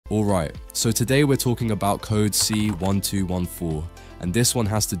Alright, so today we're talking about code C1214, and this one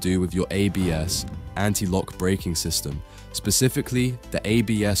has to do with your ABS, anti-lock braking system, specifically the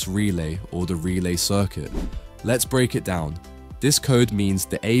ABS relay or the relay circuit. Let's break it down. This code means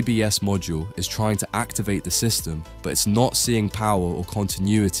the ABS module is trying to activate the system, but it's not seeing power or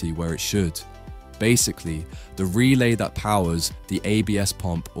continuity where it should. Basically, the relay that powers the ABS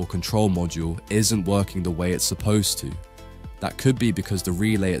pump or control module isn't working the way it's supposed to. That could be because the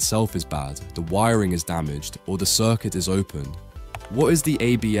relay itself is bad, the wiring is damaged, or the circuit is open. What is the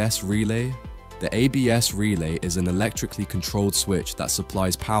ABS relay? The ABS relay is an electrically controlled switch that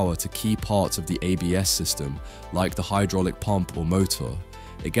supplies power to key parts of the ABS system, like the hydraulic pump or motor.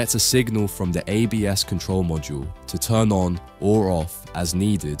 It gets a signal from the ABS control module to turn on or off as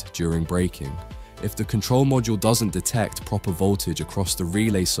needed during braking. If the control module doesn't detect proper voltage across the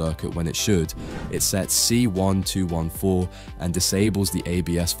relay circuit when it should, it sets C1214 and disables the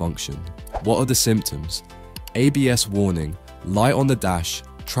ABS function. What are the symptoms? ABS warning, light on the dash,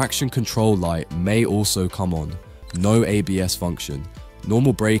 traction control light may also come on. No ABS function.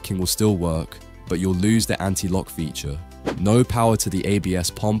 Normal braking will still work, but you'll lose the anti-lock feature. No power to the ABS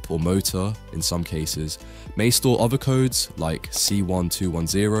pump or motor, in some cases. May store other codes like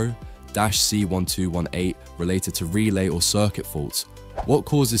C1210, C1218 related to relay or circuit faults. What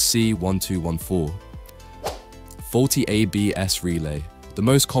causes C1214? Faulty ABS relay. The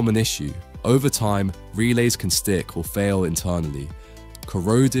most common issue. Over time, relays can stick or fail internally.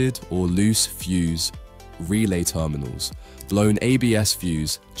 Corroded or loose fuse relay terminals. Blown ABS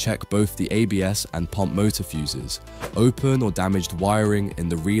fuse, check both the ABS and pump motor fuses. Open or damaged wiring in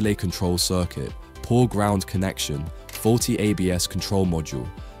the relay control circuit. Poor ground connection. Faulty ABS control module.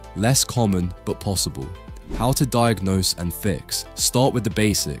 Less common but possible. How to diagnose and fix. Start with the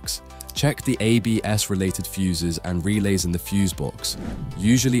basics. Check the ABS related fuses and relays in the fuse box,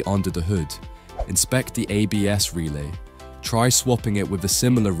 usually under the hood. Inspect the ABS relay. Try swapping it with a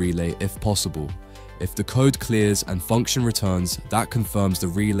similar relay if possible. If the code clears and function returns, that confirms the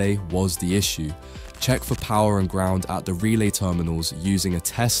relay was the issue. Check for power and ground at the relay terminals using a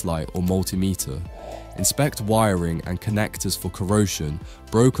test light or multimeter. Inspect wiring and connectors for corrosion,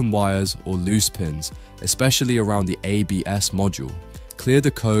 broken wires or loose pins, especially around the ABS module. Clear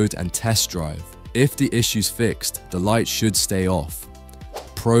the code and test drive. If the issue's fixed, the light should stay off.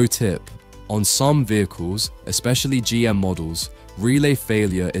 Pro tip: on some vehicles, especially GM models, relay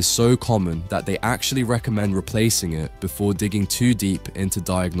failure is so common that they actually recommend replacing it before digging too deep into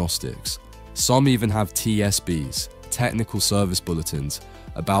diagnostics. Some even have TSBs, technical service bulletins,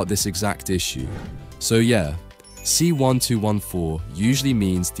 about this exact issue. So yeah, C1214 usually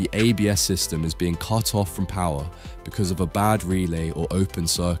means the ABS system is being cut off from power because of a bad relay or open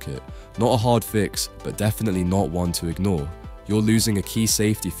circuit. Not a hard fix, but definitely not one to ignore. You're losing a key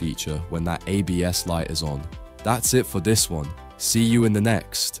safety feature when that ABS light is on. That's it for this one. See you in the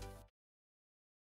next.